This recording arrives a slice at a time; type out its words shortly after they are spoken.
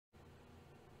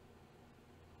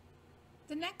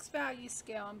The next value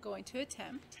scale I'm going to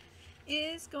attempt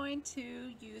is going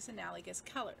to use analogous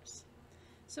colors.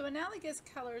 So analogous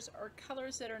colors are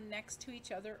colors that are next to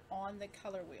each other on the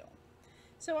color wheel.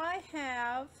 So I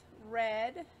have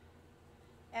red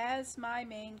as my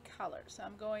main color. So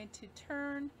I'm going to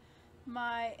turn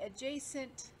my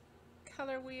adjacent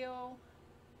color wheel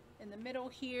in the middle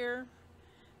here,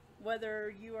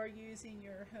 whether you are using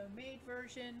your homemade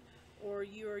version or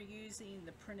you are using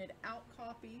the printed out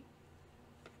copy.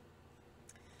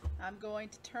 I'm going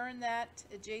to turn that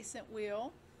adjacent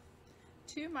wheel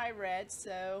to my red,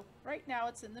 so right now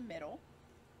it's in the middle.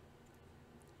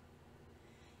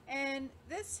 And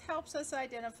this helps us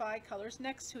identify colors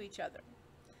next to each other.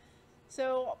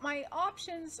 So my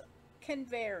options can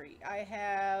vary. I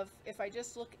have, if I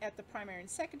just look at the primary and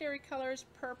secondary colors,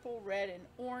 purple, red, and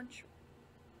orange.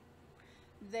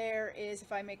 There is,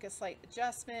 if I make a slight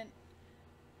adjustment,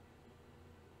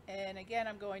 and again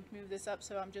I'm going to move this up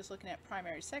so I'm just looking at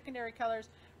primary secondary colors,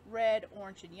 red,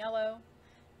 orange, and yellow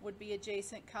would be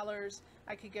adjacent colors.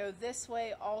 I could go this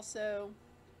way also,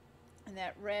 and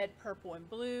that red, purple, and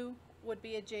blue would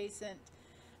be adjacent.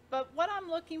 But what I'm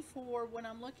looking for when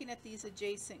I'm looking at these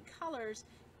adjacent colors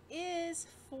is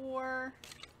for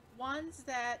ones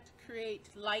that create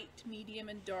light, medium,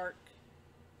 and dark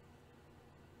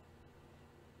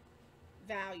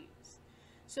values.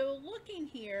 So looking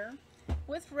here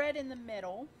with red in the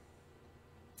middle,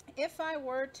 if I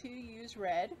were to use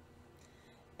red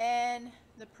and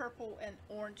the purple and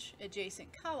orange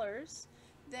adjacent colors,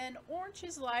 then orange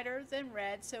is lighter than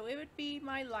red, so it would be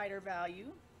my lighter value.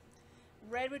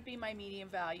 Red would be my medium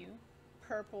value.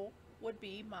 Purple would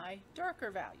be my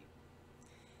darker value.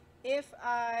 If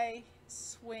I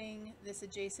swing this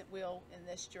adjacent wheel in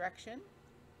this direction,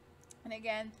 and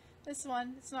again, this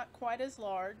one, it's not quite as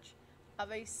large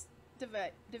of a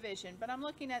division, but I'm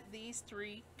looking at these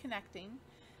three connecting.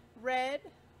 Red,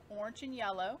 orange, and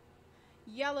yellow.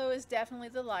 Yellow is definitely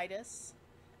the lightest.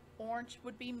 Orange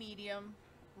would be medium.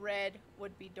 Red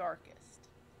would be darkest.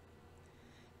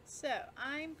 So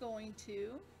I'm going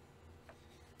to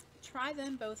try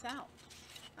them both out.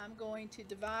 I'm going to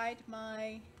divide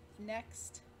my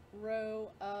next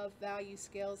row of value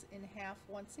scales in half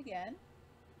once again.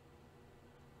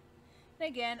 And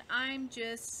again, I'm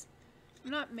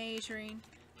not measuring,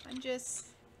 I'm just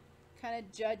kind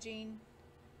of judging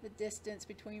the distance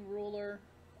between ruler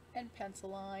and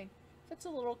pencil line. If it's a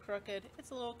little crooked,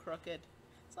 it's a little crooked,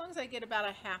 as long as I get about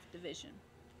a half division.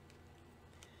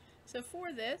 So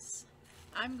for this,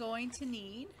 I'm going to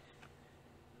need,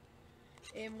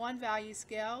 in one value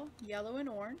scale, yellow and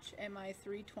orange, and my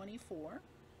 324.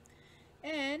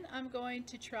 And I'm going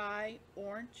to try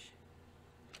orange,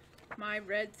 my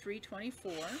red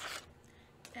 324.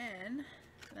 And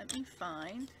let me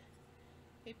find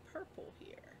a purple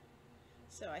here.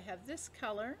 So I have this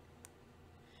color,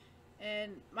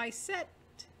 and my set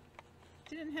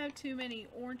didn't have too many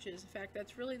oranges. In fact,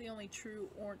 that's really the only true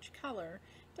orange color.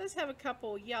 It does have a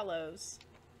couple yellows,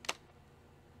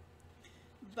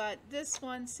 but this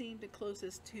one seemed the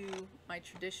closest to my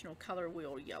traditional color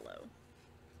wheel yellow.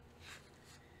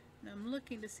 And I'm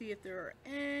looking to see if there are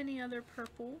any other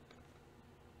purple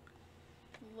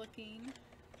looking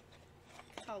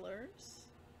colors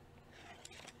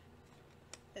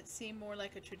that seem more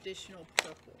like a traditional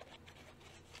purple.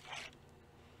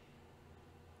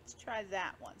 Let's try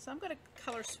that one. So I'm going to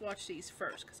color swatch these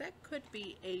first, because that could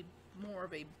be more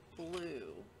of a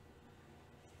blue.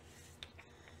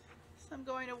 So I'm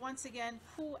going to once again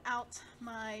pull out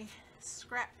my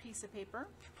scrap piece of paper.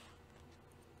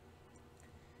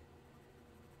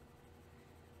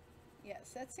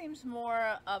 Yes, that seems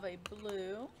more of a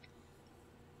blue.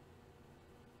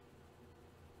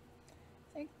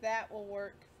 I think that will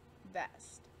work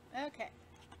best. Okay.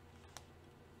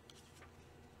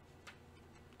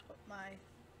 Put my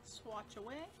swatch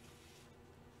away.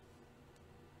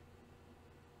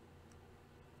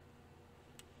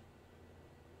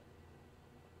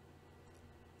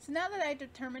 So now that I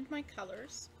determined my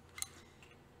colors,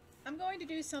 I'm going to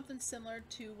do something similar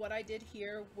to what I did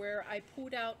here, where I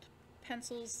pulled out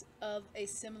pencils of a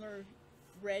similar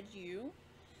red hue,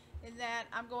 in that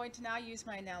I'm going to now use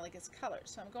my analogous colors.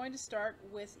 So I'm going to start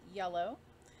with yellow.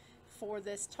 For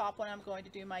this top one, I'm going to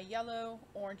do my yellow,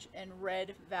 orange, and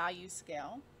red value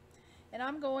scale. And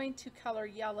I'm going to color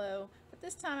yellow, but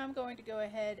this time I'm going to go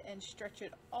ahead and stretch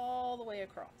it all the way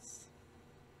across.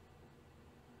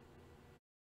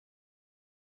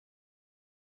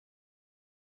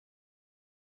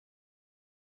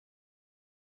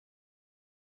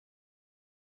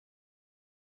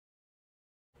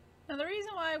 Now the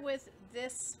reason why with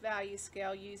this value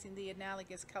scale using the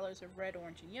analogous colors of red,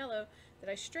 orange, and yellow that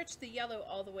I stretched the yellow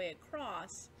all the way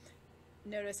across,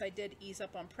 notice I did ease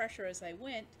up on pressure as I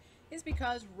went, is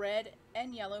because red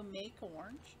and yellow make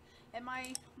orange, and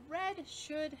my red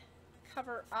should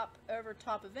cover up over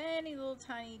top of any little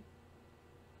tiny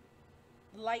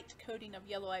light coating of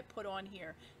yellow I put on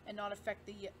here and not affect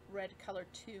the red color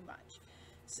too much.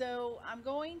 So I'm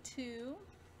going to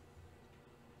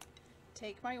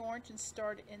take my orange and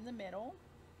start in the middle.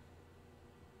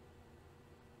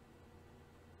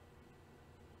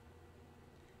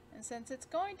 And since it's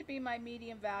going to be my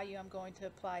medium value, I'm going to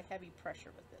apply heavy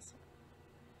pressure with this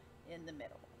one in the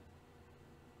middle.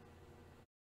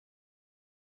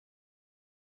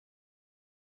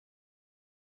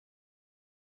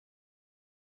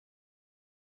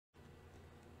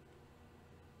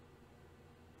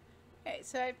 Okay,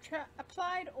 so I've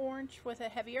applied orange with a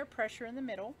heavier pressure in the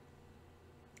middle.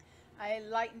 I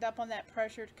lightened up on that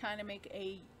pressure to kind of make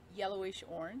a yellowish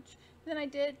orange. Then I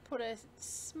did put a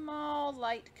small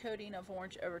light coating of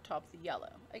orange over top of the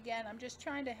yellow. Again, I'm just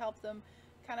trying to help them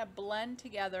kind of blend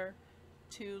together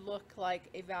to look like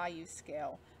a value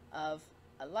scale of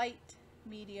a light,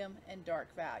 medium, and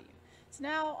dark value. So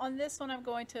now on this one I'm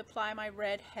going to apply my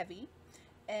red heavy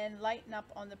and lighten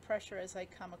up on the pressure as I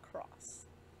come across.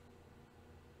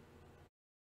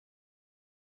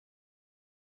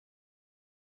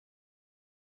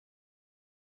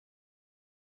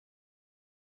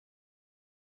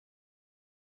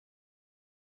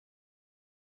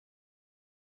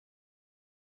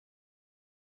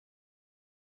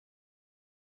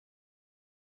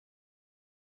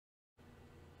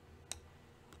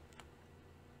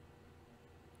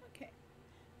 Okay,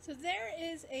 so there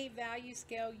is a value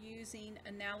scale using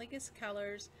analogous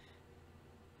colors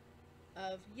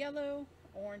of yellow,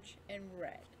 orange, and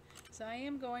red. So I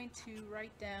am going to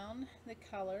write down the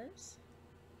colors.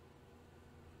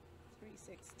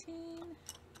 316,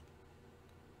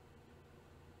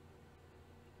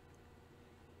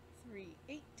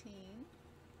 318,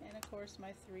 and of course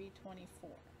my 324.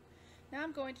 Now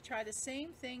I'm going to try the same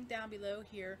thing down below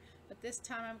here, but this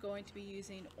time I'm going to be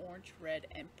using orange, red,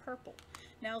 and purple.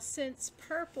 Now since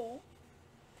purple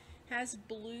has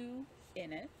blue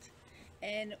in it,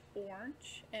 and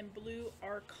orange and blue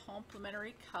are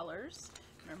complementary colors,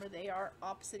 remember they are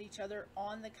opposite each other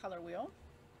on the color wheel,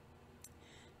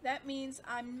 that means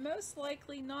I'm most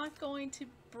likely not going to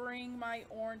bring my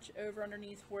orange over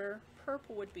underneath where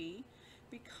purple would be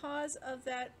because of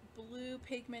that blue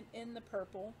pigment in the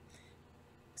purple.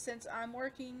 Since I'm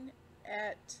working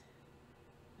at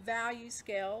value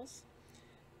scales,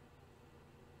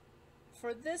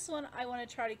 for this one I want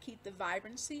to try to keep the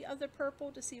vibrancy of the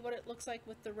purple to see what it looks like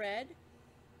with the red.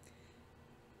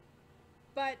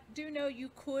 But do know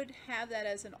you could have that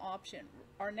as an option.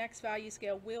 Our next value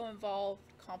scale will involve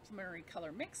complementary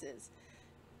color mixes.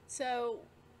 So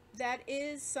that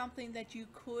is something that you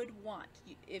could want.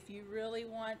 If you really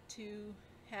want to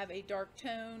have a dark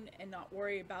tone and not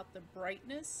worry about the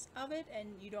brightness of it, and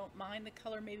you don't mind the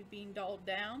color maybe being dulled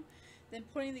down, then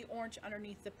putting the orange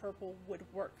underneath the purple would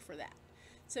work for that.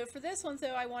 So for this one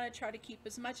though, I want to try to keep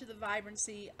as much of the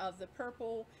vibrancy of the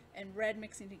purple and red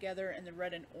mixing together and the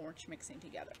red and orange mixing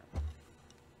together.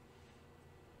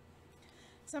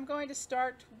 So I'm going to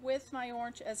start with my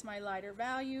orange as my lighter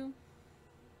value.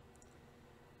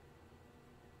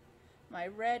 My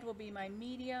red will be my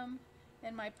medium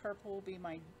and my purple will be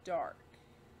my dark.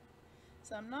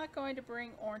 So I'm not going to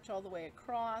bring orange all the way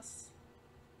across.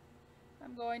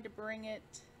 I'm going to bring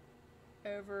it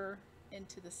over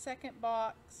into the second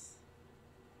box.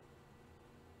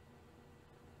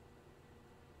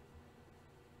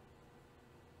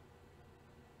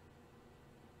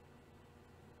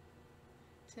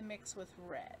 To mix with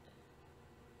red.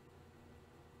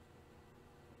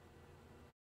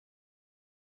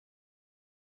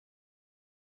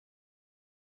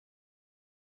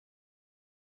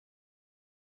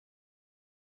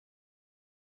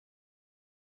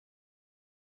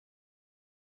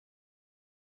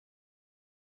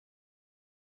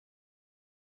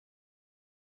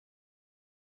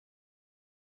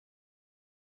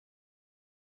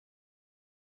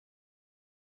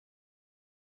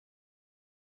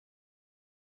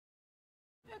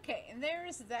 Okay, and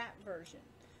there's that version.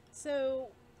 So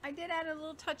I did add a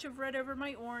little touch of red over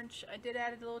my orange. I did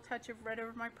add a little touch of red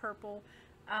over my purple.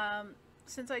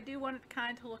 Since I do want it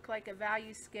kind of to look like a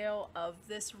value scale of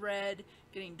this red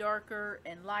getting darker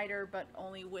and lighter, but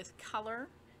only with color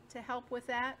to help with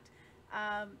that,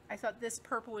 I thought this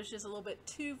purple was just a little bit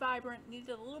too vibrant,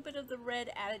 needed a little bit of the red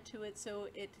added to it so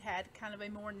it had kind of a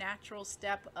more natural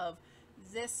step of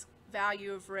this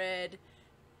value of red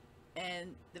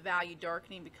and the value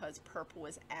darkening because purple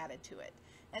was added to it.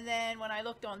 And then when I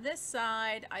looked on this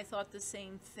side, I thought the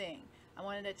same thing. I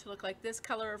wanted it to look like this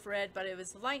color of red, but it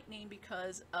was lightening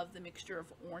because of the mixture of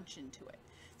orange into it.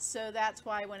 So that's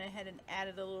why I went ahead and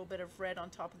added a little bit of red on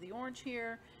top of the orange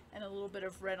here and a little bit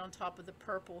of red on top of the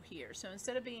purple here. So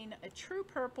instead of being a true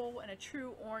purple and a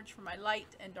true orange for my light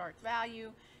and dark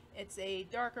value, it's a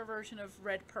darker version of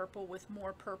red purple with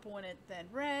more purple in it than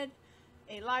red,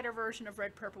 a lighter version of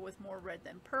red purple with more red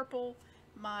than purple.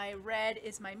 My red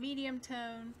is my medium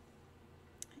tone,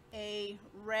 a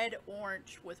red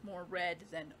orange with more red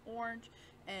than orange,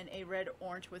 and a red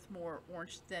orange with more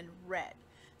orange than red.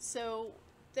 So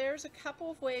there's a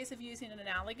couple of ways of using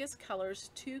analogous colors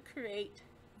to create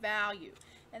value,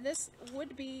 and this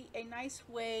would be a nice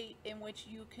way in which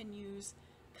you can use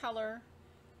color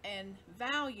and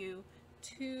value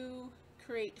to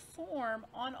create form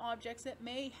on objects that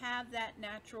may have that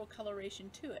natural coloration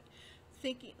to it.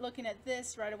 Looking at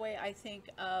this right away, I think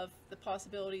of the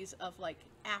possibilities of like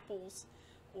apples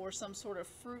or some sort of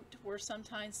fruit where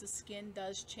sometimes the skin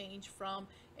does change from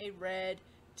a red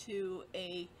to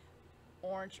a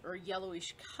orange or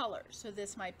yellowish color. So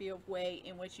this might be a way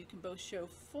in which you can both show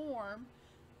form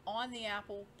on the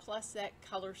apple plus that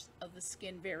colors of the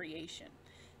skin variation.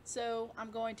 So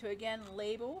I'm going to again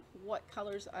label what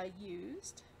colors I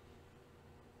used.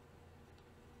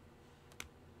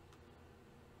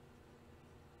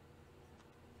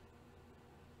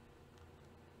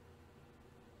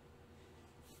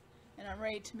 And I'm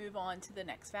ready to move on to the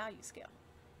next value scale.